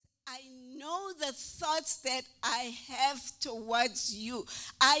know the thoughts that I have towards you.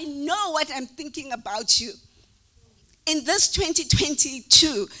 I know what I'm thinking about you. In this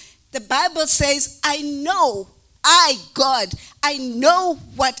 2022, the Bible says, God, I know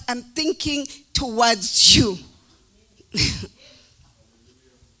what I'm thinking towards you.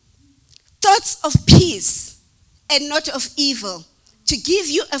 Thoughts of peace and not of evil, to give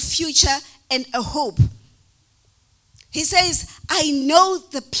you a future and a hope. He says, I know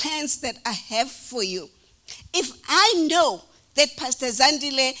the plans that I have for you. If I know that Pastor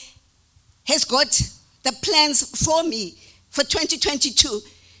Zandile has got the plans for me for 2022,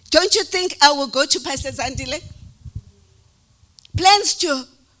 don't you think I will go to Pastor Zandile? Plans to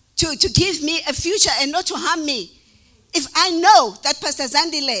give me a future and not to harm me. If I know that Pastor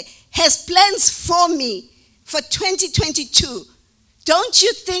Zandile has plans for me for 2022, don't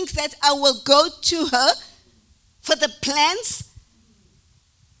you think that I will go to her for the plans?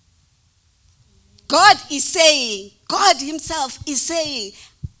 God himself is saying,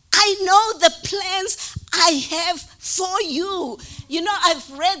 I know the plans I have for you. You know,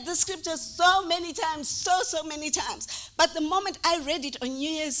 I've read the scripture so many times, so many times. But the moment I read it on New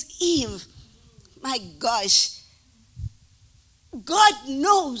Year's Eve, my gosh, God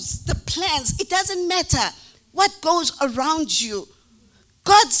knows the plans. It doesn't matter what goes around you.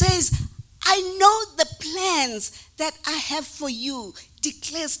 God says, I know the plans that I have for you,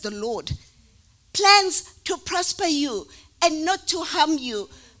 declares the Lord. Plans to prosper you and not to harm you.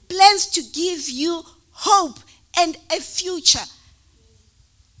 Plans to give you hope and a future.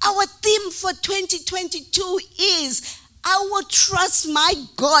 Our theme for 2022 is, I will trust my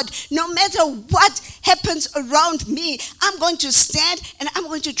God. No matter what happens around me, I'm going to stand and I'm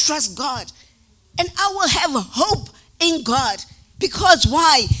going to trust God. And I will have hope in God. Because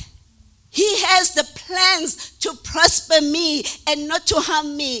why? He has the plans to prosper me and not to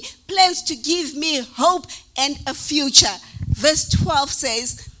harm me. Plans to give me hope and a future. Verse 12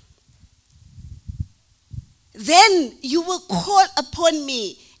 says, then you will call upon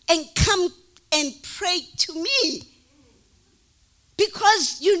me and come and pray to me.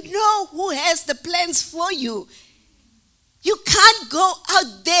 Because you know who has the plans for you. You can't go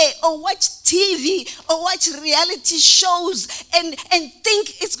out there or watch TV or watch reality shows and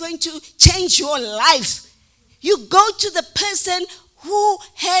think it's going to change your life. You go to the person who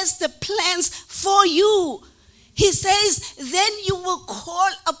has the plans for you. He says, then you will call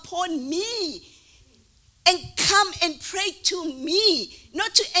upon me and come and pray to me,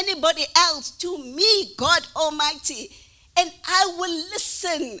 not to anybody else, to me, God Almighty. And I will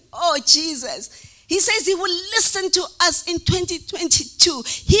listen. Oh, Jesus. He says he will listen to us in 2022.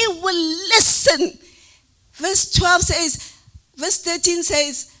 He will listen. Verse 13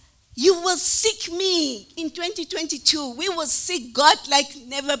 says, you will seek me in 2022. We will seek God like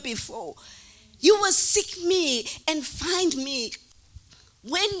never before. You will seek me and find me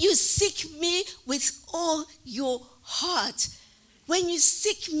when you seek me with all your heart. When you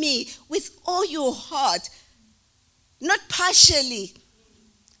seek me with all your heart, not partially.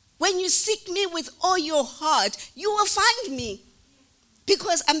 When you seek me with all your heart, you will find me.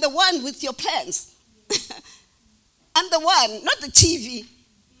 Because I'm the one with your plans. I'm the one, not the TV,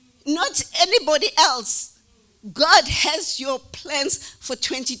 not anybody else. God has your plans for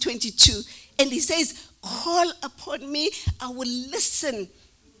 2022. And he says, call upon me, I will listen.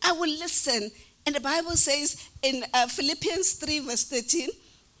 I will listen. And the Bible says in Philippians 3 verse 13,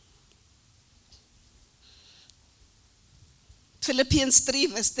 Philippians 3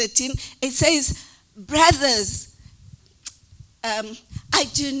 verse 13, it says, brothers, I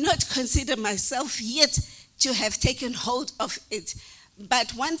do not consider myself yet to have taken hold of it.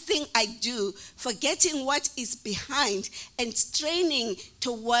 But one thing I do, forgetting what is behind and straining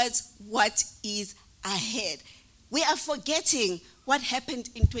towards what is ahead. We are forgetting what happened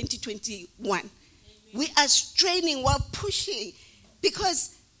in 2021. We are straining while pushing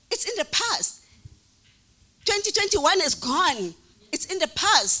because it's in the past. 2021 is gone. It's in the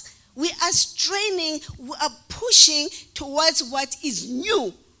past. We are straining, we are pushing towards what is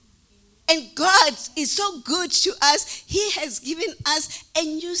new. And God is so good to us. He has given us a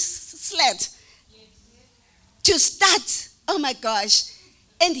new slate to start. Oh my gosh.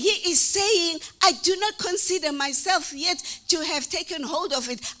 And he is saying, I do not consider myself yet to have taken hold of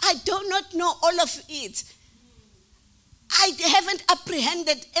it. I do not know all of it. I haven't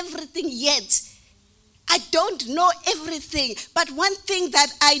apprehended everything yet. I don't know everything. But one thing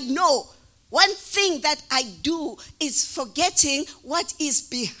that I know, one thing that I do is forgetting what is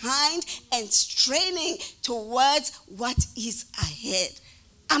behind and straining towards what is ahead.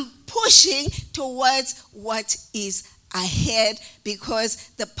 I'm pushing towards what is ahead because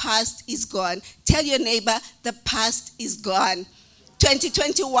the past is gone. Tell your neighbor, the past is gone.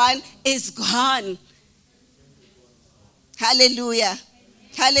 2021 is gone. Hallelujah.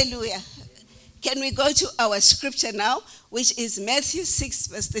 Hallelujah. Can we go to our scripture now, which is Matthew 6,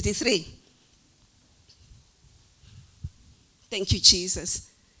 verse 33. Thank you, Jesus.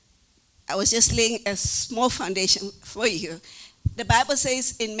 I was just laying a small foundation for you. The Bible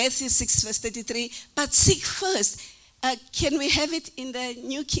says in Matthew 6, verse 33, but seek first. Can we have it in the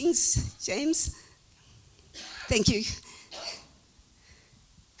New King James? Thank you.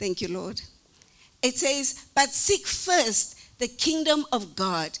 Thank you, Lord. It says, but seek first the kingdom of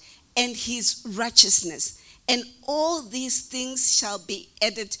God and his righteousness, and all these things shall be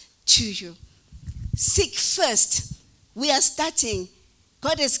added to you. Seek first. We are starting.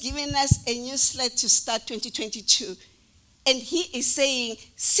 God has given us a new slate to start 2022. And he is saying,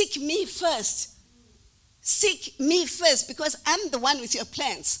 seek me first. Seek me first, because I'm the one with your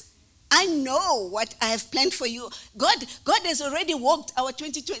plans. I know what I have planned for you. God has already walked our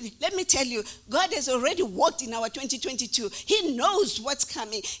 2020. Let me tell you, God has already walked in our 2022. He knows what's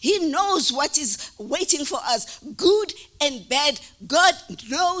coming. He knows what is waiting for us, good and bad. God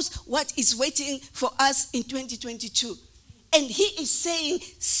knows what is waiting for us in 2022. And he is saying,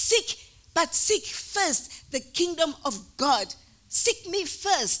 seek first the kingdom of God. Seek me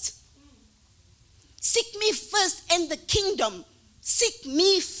first. Seek me first and the kingdom. Seek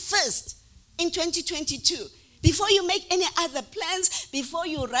me first in 2022. Before you make any other plans, before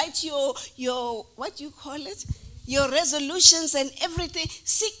you write your what do you call it? Your resolutions and everything,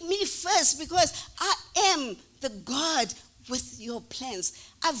 seek me first, because I am the God with your plans.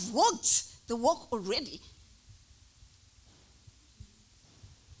 I've walked the walk already.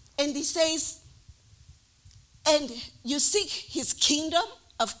 And he says, and you seek his kingdom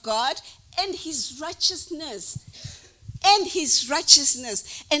of God and his righteousness. And his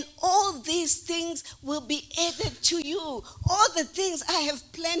righteousness. And all these things will be added to you. All the things I have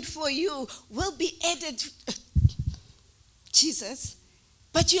planned for you will be added. Jesus.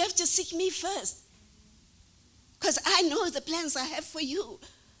 But you have to seek me first. Because I know the plans I have for you.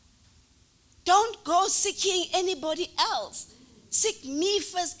 Don't go seeking anybody else. Seek me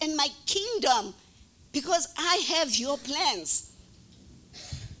first and my kingdom, because I have your plans.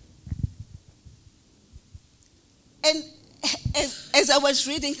 And as I was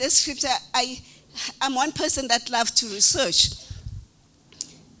reading this scripture, I'm one person that loves to research.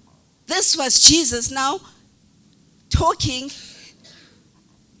 This was Jesus now talking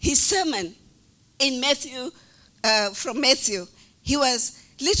his sermon in Matthew, from Matthew. He was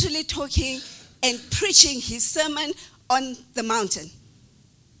literally talking and preaching his sermon on the mountain.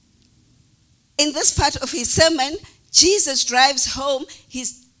 In this part of his sermon, Jesus drives home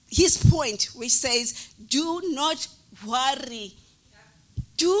his point, which says, do not worry.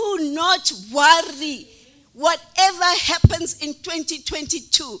 Do not worry. Whatever happens in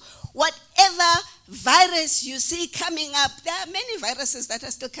 2022, whatever virus you see coming up, there are many viruses that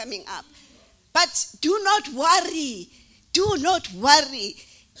are still coming up. But do not worry. Do not worry.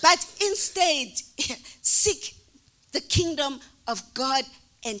 But instead, seek the kingdom of God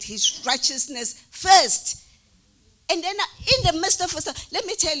and his righteousness first. And then in the midst of a storm, let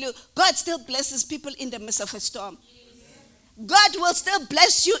me tell you, God still blesses people in the midst of a storm. God will still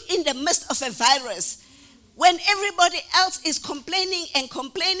bless you in the midst of a virus. When everybody else is complaining and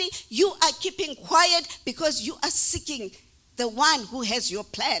complaining, you are keeping quiet because you are seeking the one who has your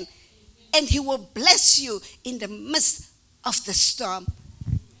plan. And he will bless you in the midst of the storm.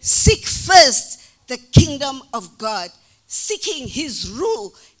 Seek first the kingdom of God, seeking his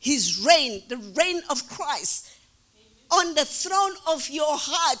rule, his reign, the reign of Christ on the throne of your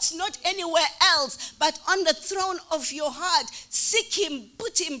heart, not anywhere else, but on the throne of your heart. Seek him,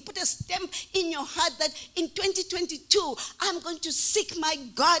 put a stamp in your heart that in 2022, I'm going to seek my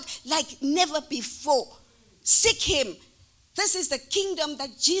God like never before. Seek him. This is the kingdom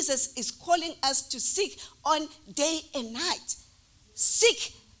that Jesus is calling us to seek on day and night.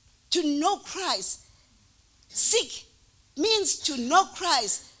 Seek to know Christ. Seek means to know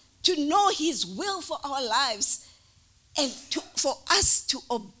Christ, to know his will for our lives, and for us to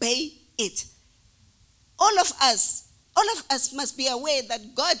obey it. All of us must be aware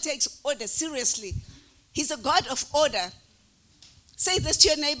that God takes order seriously. He's a God of order. Say this to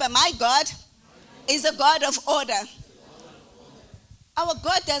your neighbor, my God is a God of order. Our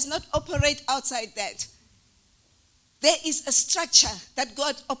God does not operate outside that. There is a structure that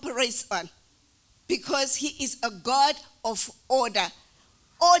God operates on because he is a God of order.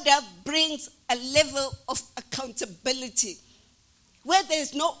 Order brings a level of accountability. Where there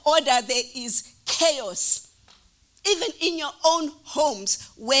is no order, there is chaos. Even in your own homes,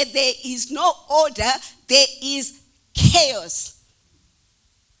 where there is no order, there is chaos.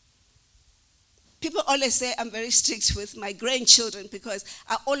 People always say I'm very strict with my grandchildren because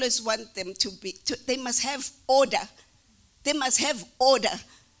I always want them they must have order. They must have order.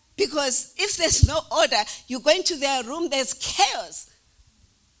 Because if there's no order, you go into their room, there's chaos.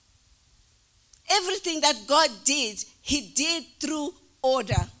 Everything that God did, he did through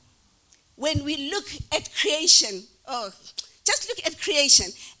order. When we look at creation, just look at creation.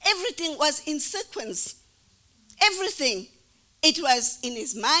 Everything was in sequence. Everything. It was in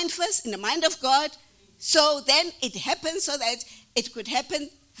his mind first, in the mind of God. So then it happened so that it could happen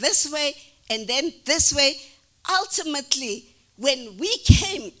this way and then this way. Ultimately, when we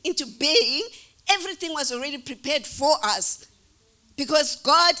came into being, everything was already prepared for us. Because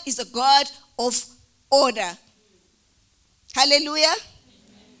God is a God of order. Hallelujah.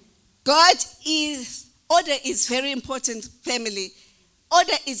 Order is very important, family.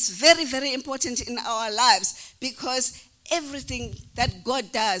 Order is very, very important in our lives because everything that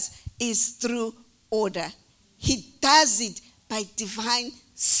God does is through order. He does it by divine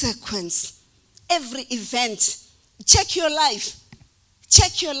sequence. Every event, check your life.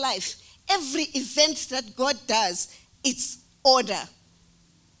 Check your life. Every event that God does, it's order.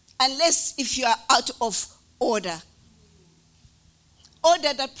 Unless if you are out of order.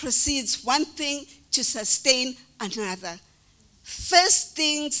 Order that precedes one thing to sustain another. First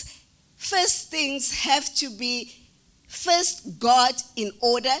things have to be first God in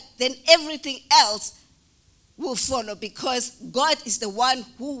order, then everything else will follow because God is the one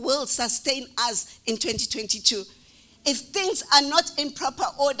who will sustain us in 2022. If things are not in proper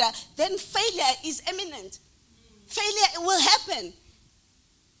order, then failure is imminent. Failure will happen.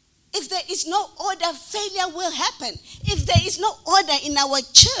 If there is no order, failure will happen. If there is no order in our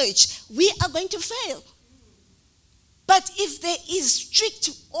church, we are going to fail. But if there is strict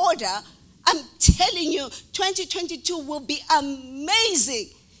order, I'm telling you, 2022 will be amazing.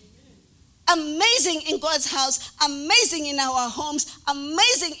 Amazing in God's house, amazing in our homes,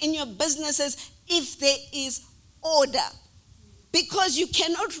 amazing in your businesses if there is order. Because you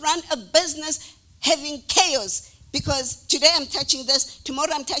cannot run a business having chaos. Because today I'm touching this,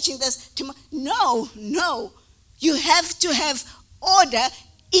 tomorrow I'm touching this. No. You have to have order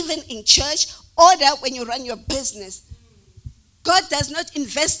even in church, order when you run your business. God does not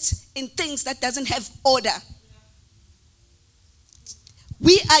invest in things that doesn't have order.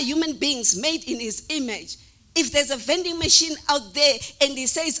 We are human beings made in his image. If there's a vending machine out there and it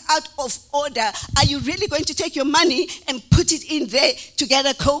says out of order, are you really going to take your money and put it in there to get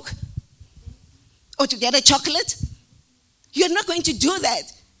a Coke? Or to get a chocolate? You're not going to do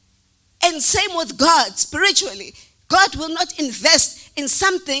that. And same with God, spiritually. God will not invest in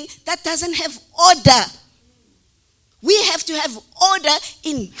something that doesn't have order. We have to have order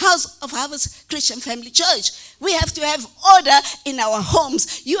in House of Harvest Christian Family Church. We have to have order in our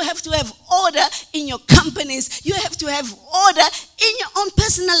homes. You have to have order in your companies. You have to have order in your own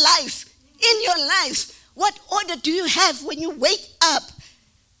personal life. In your life. What order do you have when you wake up?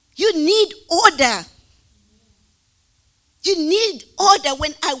 You need order. You need order.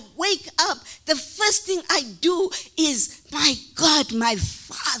 When I wake up, the first thing I do is, my God, my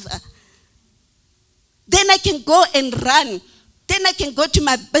Father. Then I can go and run. Then I can go to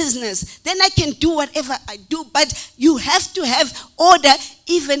my business. Then I can do whatever I do. But you have to have order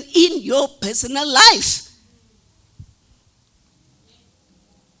even in your personal life.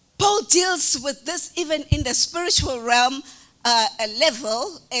 Paul deals with this even in the spiritual realm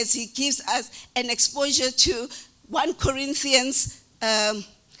level as he gives us an exposure to 1 Corinthians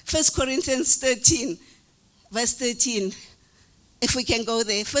 13, verse 13. If we can go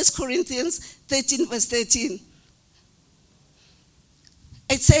there. 1 Corinthians 13, verse 13.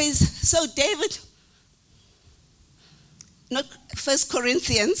 It says, so David, not 1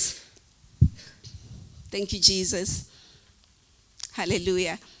 Corinthians. Thank you, Jesus.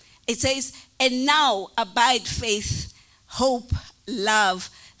 Hallelujah. It says, and now abide faith, hope, love,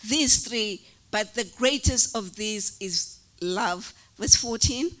 these three, but the greatest of these is love. Verse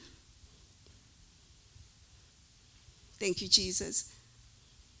 14. Thank you, Jesus.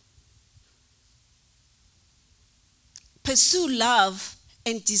 Pursue love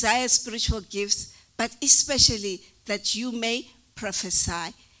and desire spiritual gifts, but especially that you may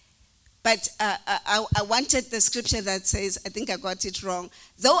prophesy. But I wanted the scripture that says, I think I got it wrong.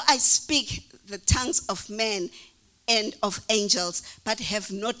 Though I speak the tongues of men and of angels, but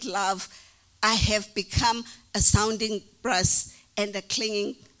have not love, I have become a sounding brass and a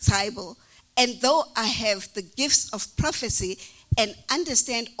clanging cymbal. And though I have the gifts of prophecy and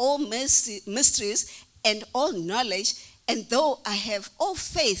understand all mysteries and all knowledge, and though I have all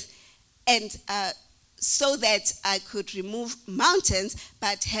faith, and so that I could remove mountains,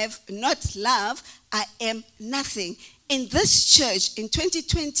 but have not love, I am nothing. In this church, in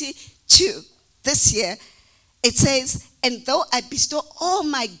 2022, this year, it says, and though I bestow all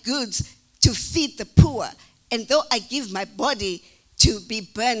my goods to feed the poor, and though I give my body to be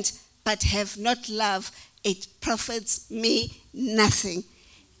burnt, but have not love, it profits me nothing.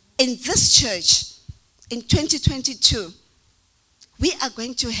 In this church, in 2022, we are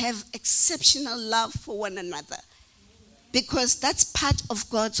going to have exceptional love for one another, because that's part of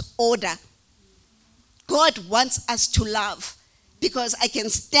God's order. God wants us to love, because I can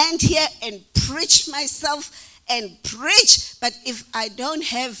stand here and preach myself and preach, but if I don't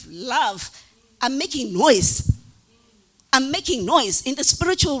have love, I'm making noise. I'm making noise. In the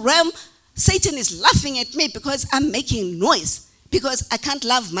spiritual realm, Satan is laughing at me because I'm making noise, because I can't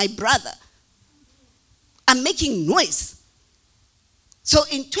love my brother. I'm making noise. So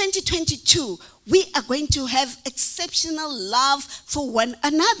in 2022, we are going to have exceptional love for one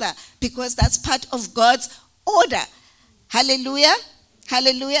another, because that's part of God's order. Hallelujah.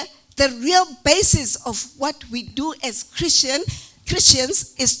 Hallelujah. The real basis of what we do as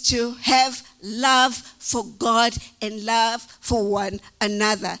Christians is to have love for God and love for one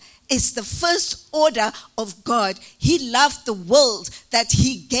another. It's the first order of God. He loved the world that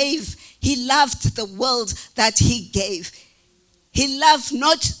he gave. He loved the world that he gave. He loved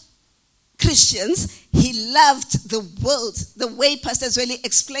not Christians, he loved the world. The way Pastor Zweli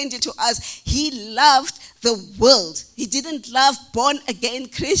explained it to us, he loved the world. He didn't love born-again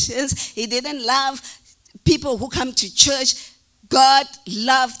Christians. He didn't love people who come to church. God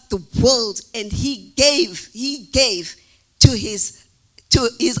loved the world, and he gave to his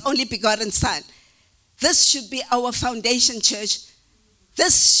only begotten Son. This should be our foundation, church.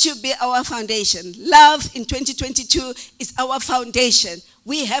 This should be our foundation. Love in 2022 is our foundation.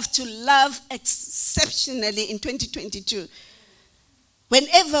 We have to love exceptionally in 2022.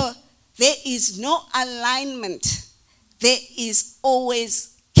 Whenever there is no alignment, there is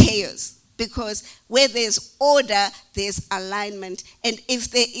always chaos. Because where there's order, there's alignment. And if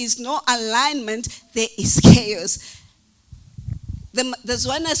there is no alignment, there is chaos. The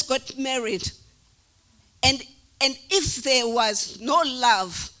Zwanas got married. And if there was no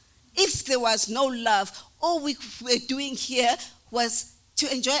love, all we were doing here was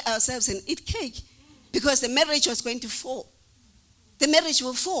to enjoy ourselves and eat cake, because the marriage was going to fall. The marriage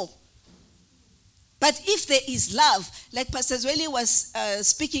will fall. But if there is love, like Pastor Zweli was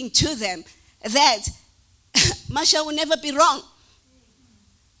speaking to them, that Masha will never be wrong.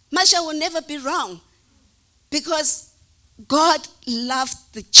 Masha will never be wrong, because God loved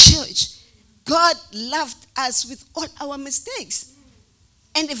the church. God loved us with all our mistakes.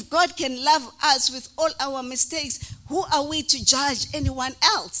 And if God can love us with all our mistakes, who are we to judge anyone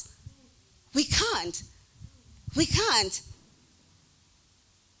else? We can't. We can't.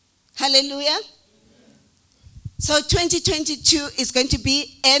 Hallelujah. So 2022 is going to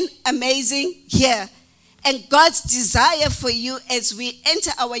be an amazing year. And God's desire for you as we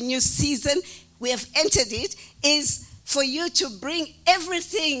enter our new season, we have entered it, is for you to bring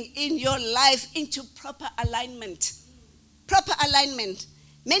everything in your life into proper alignment. Proper alignment.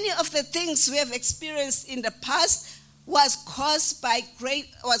 Many of the things we have experienced in the past was caused by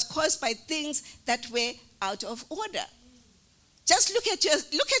things that were out of order. Just look at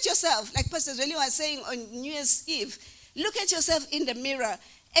yourself, like Pastor Zweli was saying on New Year's Eve. Look at yourself in the mirror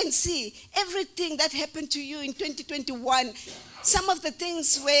and see everything that happened to you in 2021. Some of the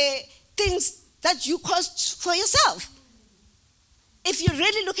things were things that you caused for yourself. If you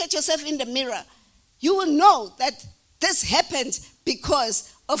really look at yourself in the mirror, you will know that this happened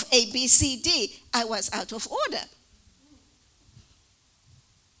because of A, B, C, D. I was out of order.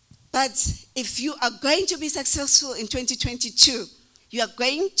 But if you are going to be successful in 2022, you are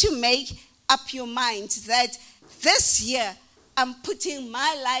going to make up your mind that this year I'm putting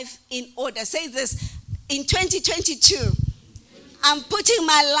my life in order. Say this, in 2022, I'm putting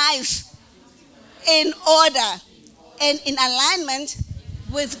my life in order and in alignment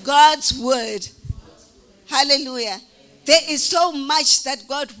with God's word. Hallelujah. There is so much that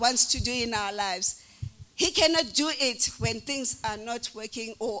God wants to do in our lives. He cannot do it when things are not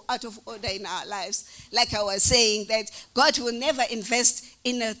working or out of order in our lives. Like I was saying, that God will never invest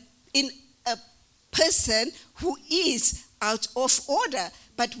in a person who is out of order.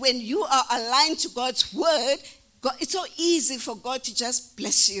 But when you are aligned to God's word, it's so easy for God to just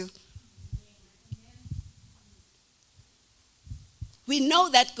bless you. We know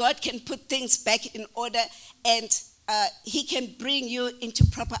that God can put things back in order, and he can bring you into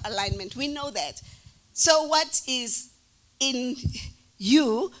proper alignment. We know that. So what is in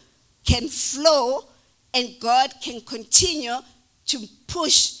you can flow, and God can continue to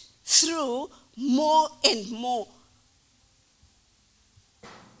push through more and more.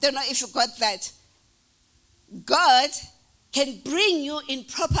 Don't know if you got that. God can bring you in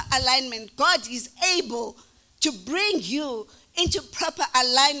proper alignment. God is able to bring you into proper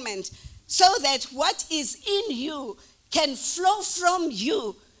alignment so that what is in you can flow from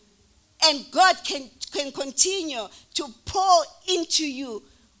you, and God can continue to pour into you.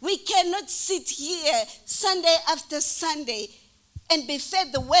 We cannot sit here Sunday after Sunday and be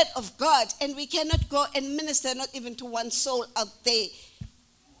fed the word of God, and we cannot go and minister not even to one soul out there.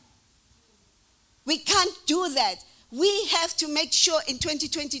 We can't do that. We have to make sure in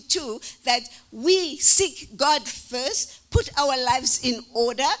 2022 that we seek God first, put our lives in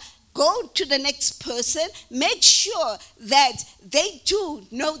order, go to the next person, make sure that they do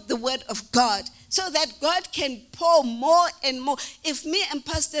know the word of God, so that God can pour more and more. If me and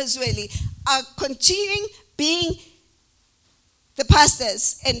Pastor Zweli are continuing being the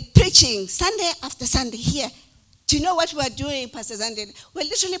pastors and preaching Sunday after Sunday here, do you know what we're doing, Pastor Zandel? We're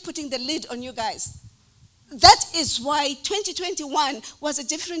literally putting the lid on you guys. That is why 2021 was a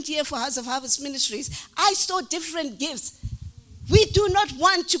different year for House of Harvest Ministries. I saw different gifts. We do not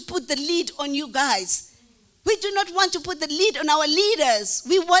want to put the lid on you guys. We do not want to put the lid on our leaders.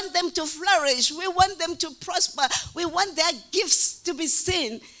 We want them to flourish. We want them to prosper. We want their gifts to be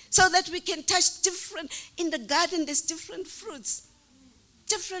seen so that we can touch different. In the garden, there's different fruits,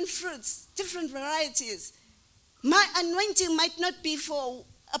 different varieties. My anointing might not be for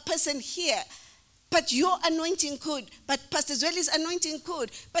a person here, but your anointing could. But Pastor Zweli's anointing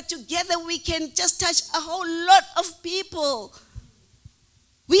could. But together we can just touch a whole lot of people.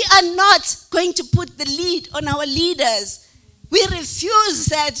 We are not going to put the lead on our leaders. We refuse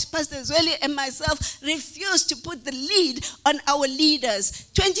that. Pastor Zweli and myself refuse to put the lead on our leaders.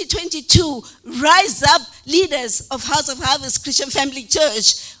 2022, rise up, leaders of House of Harvest Christian Family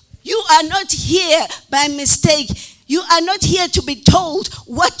Church. You are not here by mistake. You are not here to be told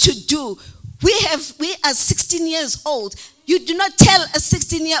what to do. We are 16 years old. You do not tell a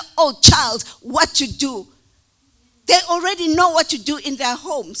 16-year-old child what to do. They already know what to do in their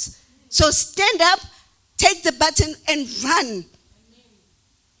homes. So stand up, take the baton, and run.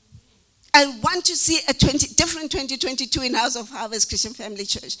 I want to see a different 2022 in House of Harvest Christian Family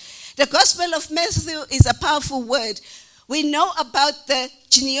Church. The Gospel of Matthew is a powerful word. We know about the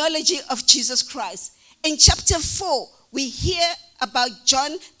genealogy of Jesus Christ. In chapter 4, we hear about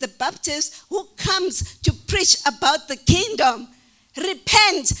John the Baptist, who comes to preach about the kingdom.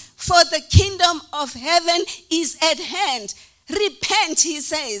 Repent, for the kingdom of heaven is at hand. Repent, he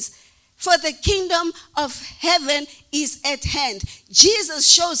says, for the kingdom of heaven is at hand. Jesus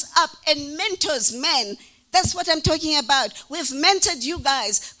shows up and mentors men. That's what I'm talking about. We've mentored you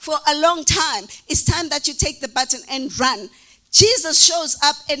guys for a long time. It's time that you take the baton and run. Jesus shows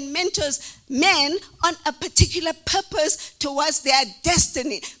up and mentors men on a particular purpose towards their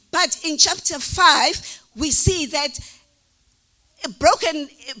destiny. But in chapter 5, we see that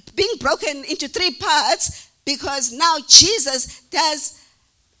being broken into 3 parts, because now Jesus does,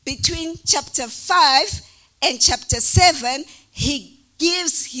 between chapter 5 and chapter 7, he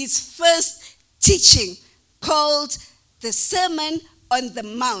gives his first teaching called the Sermon on the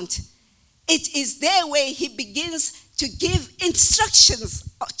Mount. It is there where he begins to give instructions,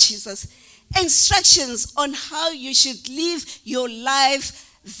 instructions on how you should live your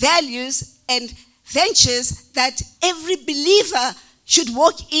life, values and ventures that every believer should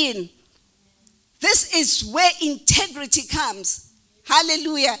walk in. This is where integrity comes.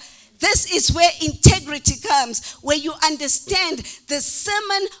 Hallelujah. This is where integrity comes, where you understand the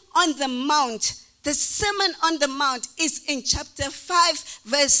Sermon on the Mount. The Sermon on the Mount is in chapter 5,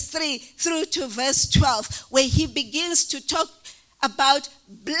 verse 3 through to verse 12, where he begins to talk about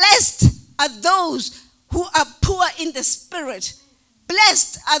blessed are those who are poor in the spirit.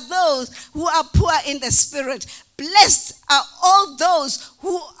 Blessed are those who are poor in the spirit. Blessed are all those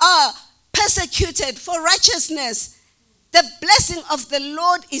who are persecuted for righteousness. The blessing of the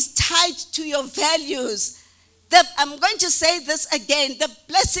Lord is tied to your values. I'm going to say this again. The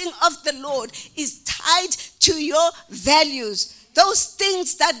blessing of the Lord is tied to your values. Those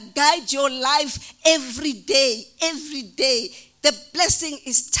things that guide your life every day, every day. The blessing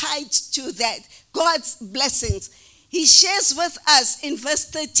is tied to that. God's blessings. He shares with us in verse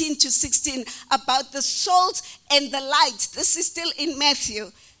 13 to 16 about the salt and the light. This is still in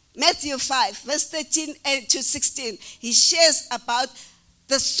Matthew 5, verse 13 to 16. He shares about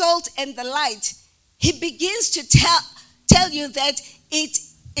the salt and the light. He begins to tell you that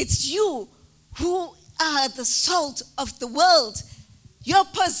it's you who are the salt of the world. Your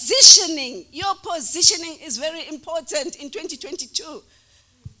positioning is very important in 2022.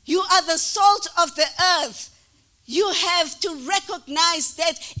 You are the salt of the earth. You have to recognize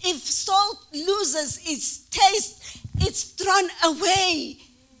that if salt loses its taste, it's thrown away.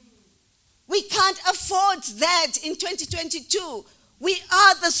 We can't afford that in 2022. We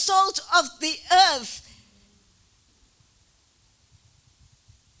are the salt of the earth.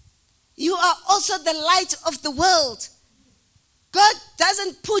 You are also the light of the world. God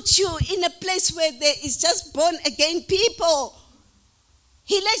doesn't put you in a place where there is just born again people.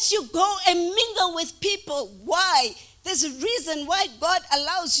 He lets you go and mingle with people. Why? There's a reason why God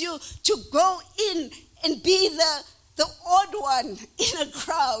allows you to go in and be the odd one in a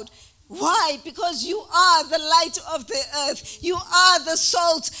crowd. Why? Because you are the light of the earth. You are the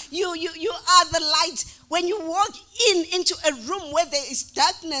salt. You are the light. When you walk into a room where there is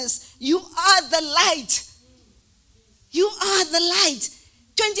darkness, you are the light. You are the light.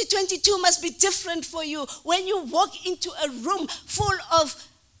 2022 must be different for you. When you walk into a room full of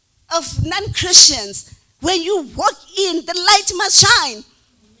non-Christians, when you walk in, the light must shine.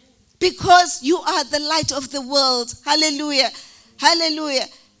 Because you are the light of the world. Hallelujah. Hallelujah.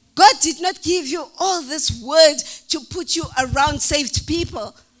 God did not give you all this word to put you around saved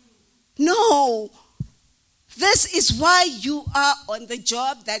people. No. This is why you are on the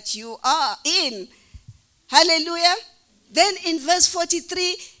job that you are in. Hallelujah. Then in verse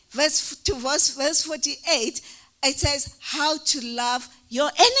 43, verse 48, it says how to love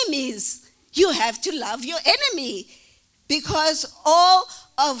your enemies. You have to love your enemy. Because all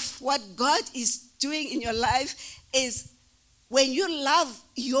of what God is doing in your life is when you love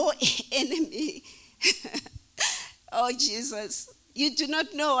your enemy. Oh, Jesus. You do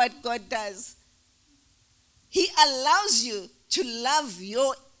not know what God does. He allows you to love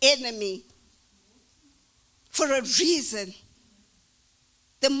your enemy for a reason.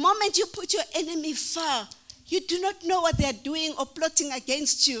 The moment you put your enemy far, you do not know what they are doing or plotting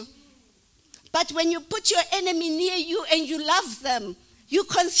against you. But when you put your enemy near you and you love them, you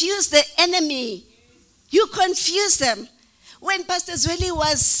confuse the enemy. You confuse them. When Pastor Zweli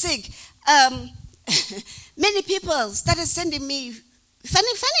was sick, many people started sending me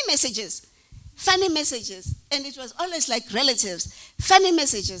funny messages. Funny messages. And it was always like relatives. Funny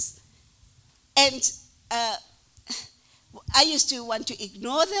messages. And I used to want to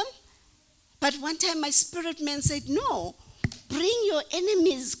ignore them. But one time my spirit man said, no, bring your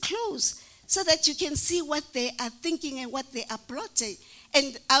enemies close so that you can see what they are thinking and what they are plotting.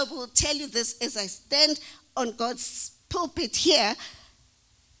 And I will tell you this as I stand on God's pulpit here.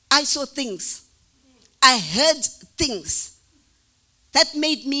 I saw things. I heard things that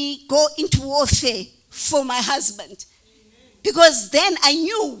made me go into warfare for my husband. Because then I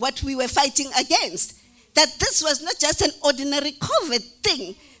knew what we were fighting against. That this was not just an ordinary COVID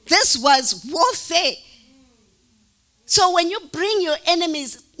thing. This was warfare. So when you bring your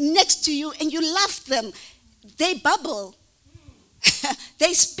enemies next to you and you love them, they bubble.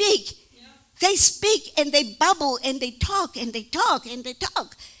 They speak. They speak and they bubble and they talk and they talk and they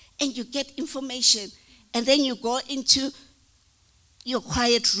talk. And you get information. And then you go into your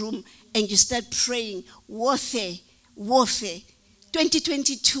quiet room and you start praying. Warfare. Warfare.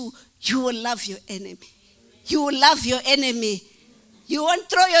 2022, you will love your enemy. You will love your enemy. You won't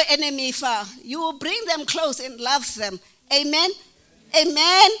throw your enemy far. You will bring them close and love them. Amen?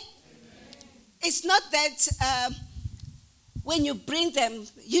 Amen? It's not that when you bring them,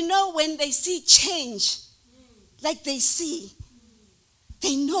 you know when they see change, like they see,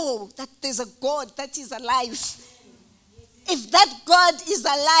 they know that there's a God that is alive. If that God is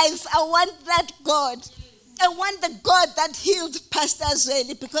alive, I want that God. I want the God that healed Pastor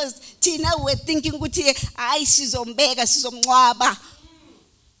Zweli, because Tina were thinking, I sizomngcwaba.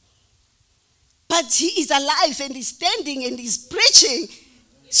 But he is alive and he's standing and he's preaching.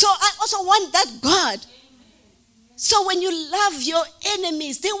 So I also want that God. So when you love your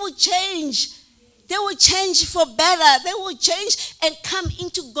enemies, they will change. They will change for better. They will change and come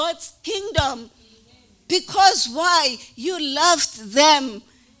into God's kingdom. Because why? You loved them.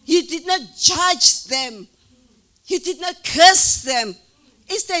 You did not judge them. You did not curse them.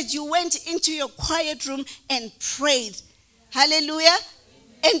 Instead, you went into your quiet room and prayed. Hallelujah.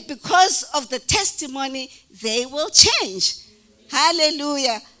 And because of the testimony, they will change.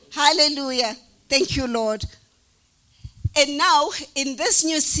 Hallelujah. Hallelujah. Thank you, Lord. And now, in this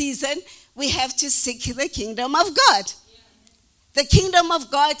new season, we have to seek the kingdom of God. The kingdom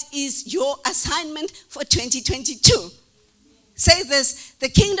of God is your assignment for 2022. Say this, the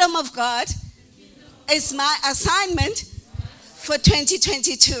kingdom of God is my assignment for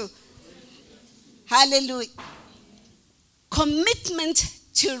 2022. Hallelujah. Commitment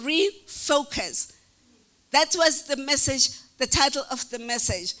to refocus. That was the message, the title of the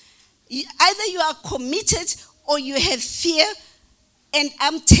message. Either you are committed or you have fear. And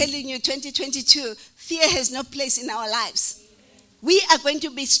I'm telling you, 2022, fear has no place in our lives. We are going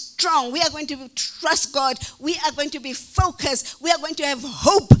to be strong. We are going to trust God. We are going to be focused. We are going to have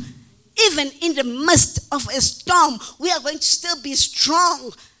hope. Even in the midst of a storm, we are going to still be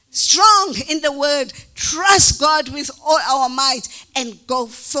strong. Strong in the word. Trust God with all our might and go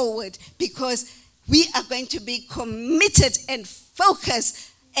forward, because we are going to be committed and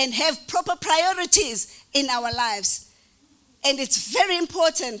focused and have proper priorities in our lives. And it's very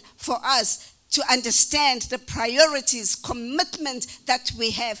important for us to understand the priorities, commitment that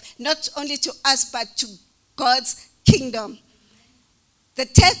we have, not only to us, but to God's kingdom. The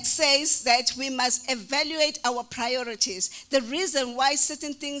text says that we must evaluate our priorities. The reason why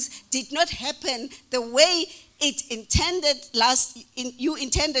certain things did not happen the way you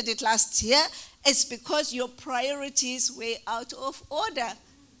intended it last year is because your priorities were out of order.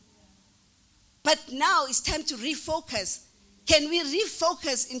 But now it's time to refocus. Can we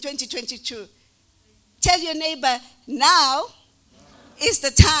refocus in 2022? Tell your neighbor, now is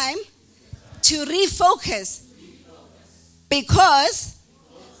the time to refocus. Because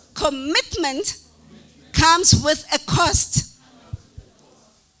commitment comes with a cost.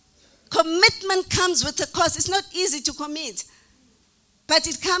 Commitment comes with a cost. It's not easy to commit, but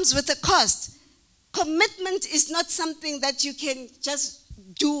it comes with a cost. Commitment is not something that you can just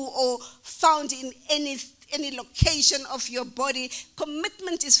do or found in any location of your body.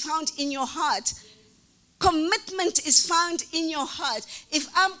 Commitment is found in your heart. Commitment is found in your heart. If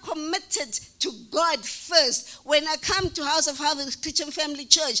I'm committed to God first, when I come to House of Harvest Christian Family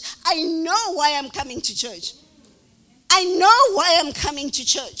Church, I know why I'm coming to church. I know why I'm coming to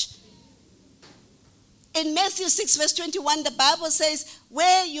church. In Matthew 6 verse 21, the Bible says,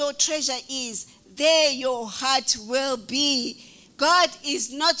 where your treasure is, there your heart will be. God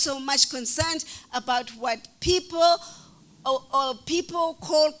is not so much concerned about what people or people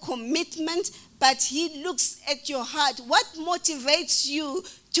call commitment, but he looks at your heart. What motivates you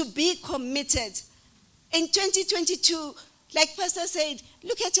to be committed? In 2022, like Pastor said,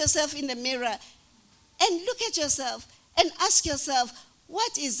 look at yourself in the mirror and look at yourself and ask yourself,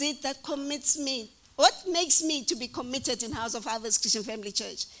 what is it that commits me? What makes me to be committed in House of Harvest Christian Family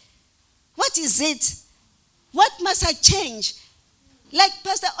Church? What is it? What must I change? Like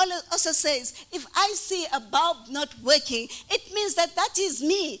Pastor also says, if I see a bulb not working, it means that is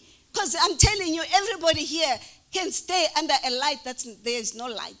me. Because I'm telling you, everybody here can stay under a light there is no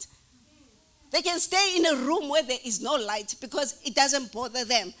light. They can stay in a room where there is no light because it doesn't bother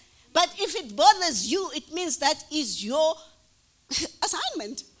them. But if it bothers you, it means that is your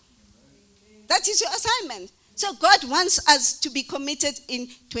assignment. That is your assignment. So God wants us to be committed in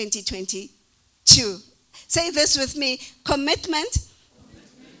 2022. Say this with me. Commitment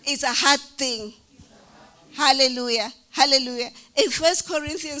is a hard thing. Hallelujah. Hallelujah. In 1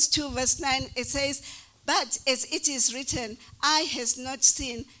 Corinthians 2 verse 9, it says, but as it is written, eye has not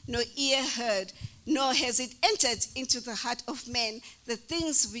seen, nor ear heard, nor has it entered into the heart of man the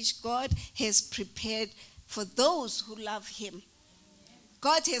things which God has prepared for those who love him.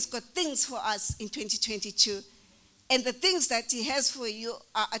 God has got things for us in 2022. And the things that he has for you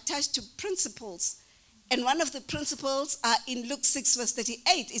are attached to principles. And one of the principles are in Luke 6 verse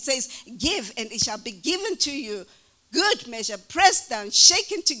 38. It says, give and it shall be given to you. Good measure, pressed down,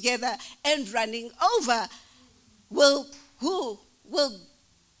 shaken together, and running over. Who will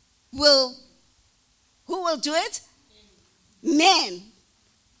do it? Men.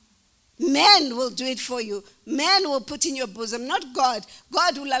 Men will do it for you. Men will put in your bosom, not God.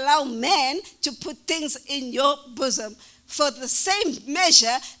 God will allow men to put things in your bosom. For the same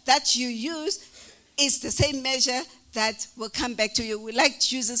measure that you use is the same measure that will come back to you. We like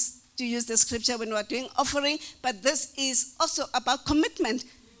to use the scripture when we're doing offering, but this is also about commitment.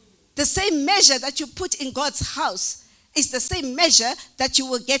 The same measure that you put in God's house is the same measure that you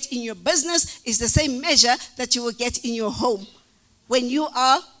will get in your business, is the same measure that you will get in your home when you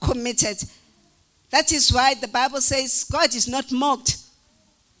are committed. That is why the Bible says God is not mocked.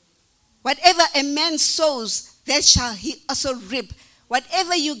 Whatever a man sows, that shall he also reap.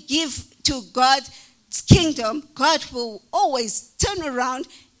 Whatever you give to God's kingdom, God will always turn around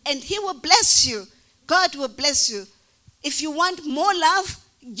and he will bless you. God will bless you. If you want more love,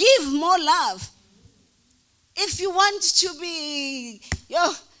 give more love. If you want to be,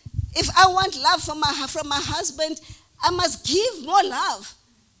 if I want love from my husband, I must give more love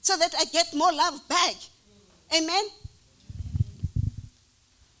so that I get more love back. Amen?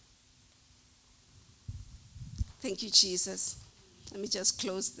 Thank you, Jesus. Let me just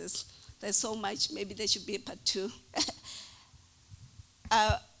close this. There's so much. Maybe there should be a part 2.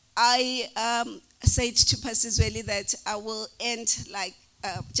 I said to Pastor Zweli that I will end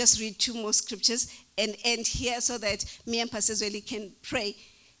just read 2 more scriptures and end here so that me and Pastor Zweli can pray,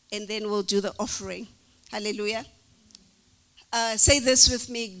 and then we'll do the offering. Hallelujah. Say this with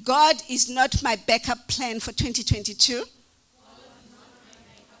me. God is not my backup plan for 2022.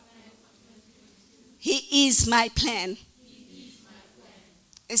 He is my plan.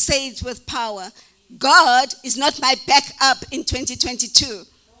 Say it with power. God is not my backup in 2022.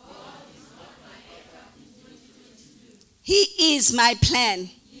 He is my plan.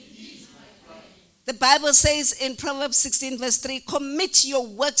 The Bible says in Proverbs 16 verse 3, commit your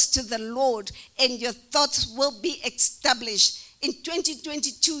works to the Lord and your thoughts will be established. In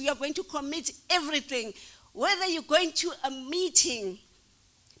 2022, you're going to commit everything. Whether you're going to a meeting,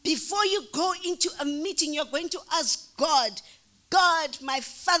 before you go into a meeting, you're going to ask God, God, my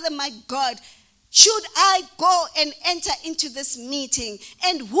Father, my God, should I go and enter into this meeting?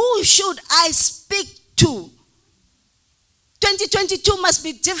 And who should I speak to? 2022 must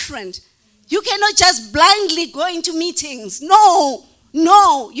be different. You cannot just blindly go into meetings. No.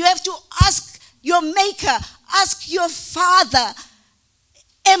 You have to ask your Maker, ask your Father,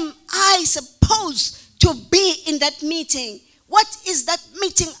 am I supposed to be in that meeting? What is that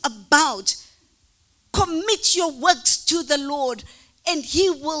meeting about? Commit your works to the Lord and He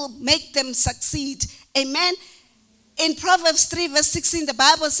will make them succeed. Amen. In Proverbs 3 verse 16, the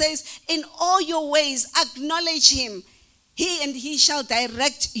Bible says, in all your ways acknowledge Him. He shall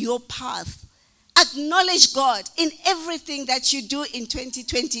direct your path. Acknowledge God in everything that you do in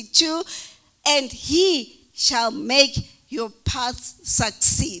 2022, and He shall make your path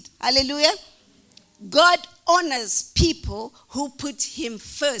succeed. Hallelujah. God honors people who put Him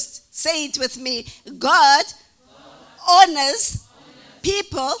first. Say it with me. God honors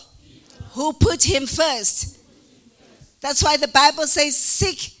people who put Him first. That's why the Bible says,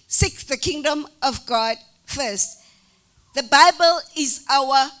 seek the kingdom of God first. The Bible is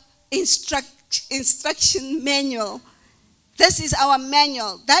our instruction manual. This is our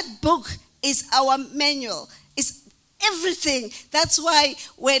manual. That book is our manual. It's everything. That's why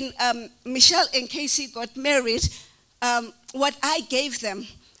when Michelle and Casey got married, what I gave them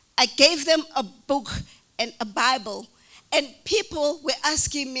a book and a Bible. And people were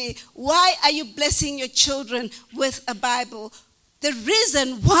asking me, why are you blessing your children with a Bible? The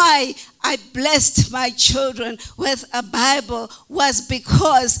reason why I blessed my children with a Bible was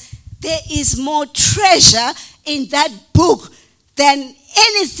because there is more treasure in that book than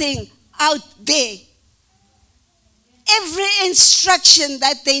anything out there. Every instruction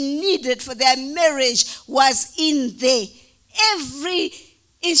that they needed for their marriage was in there. Every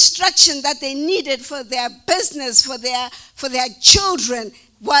instruction that they needed for their business, for their children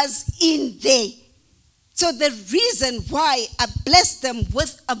was in there. So the reason why I blessed them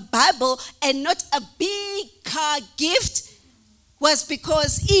with a Bible and not a big car gift was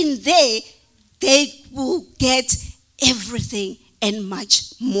because in there they will get everything and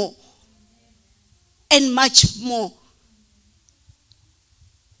much more. And much more.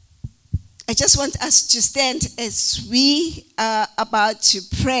 I just want us to stand as we are about to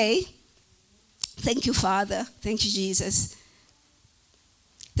pray. Thank you, Father. Thank you, Jesus.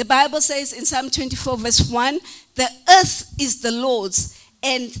 The Bible says in Psalm 24 verse 1, the earth is the Lord's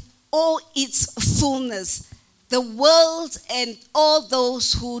and all its fullness, the world and all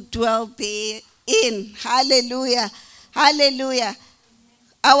those who dwell therein. Hallelujah. Hallelujah.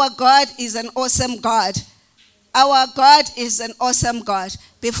 Our God is an awesome God. Our God is an awesome God.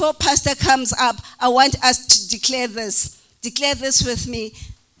 Before Pastor comes up, I want us to declare this. Declare this with me.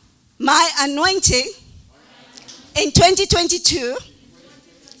 My anointing in 2022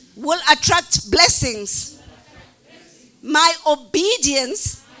 will attract blessings. My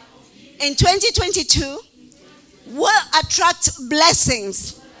obedience in 2022 will attract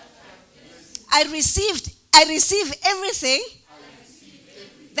blessings. I receive everything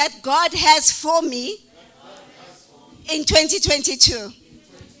that God has for me in 2022.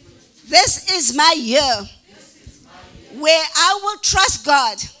 This is my year where I will trust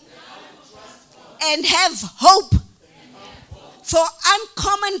God and have hope for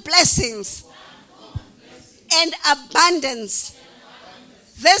uncommon blessings and abundance.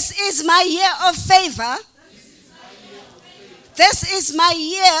 This is my year of favor. This is my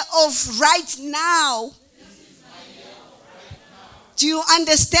year of right now. Do you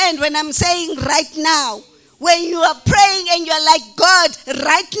understand when I'm saying right now? When you are praying and you're like, God,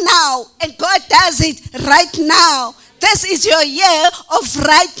 right now, and God does it right now. This is your year of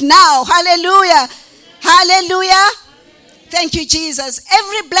right now. Hallelujah. Hallelujah. Thank you, Jesus.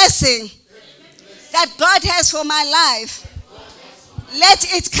 Every blessing that God has for my life,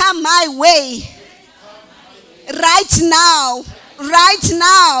 let it come my way. Right now. Right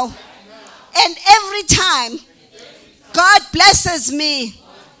now. And every time God blesses me,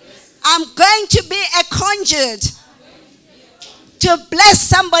 I'm going to be a conduit to bless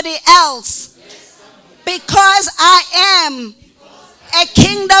somebody else, because I am a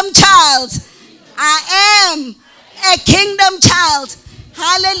kingdom child. I am a kingdom child.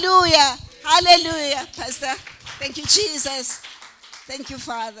 Hallelujah. Hallelujah, Pastor. Thank you, Jesus. Thank you,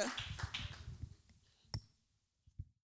 Father.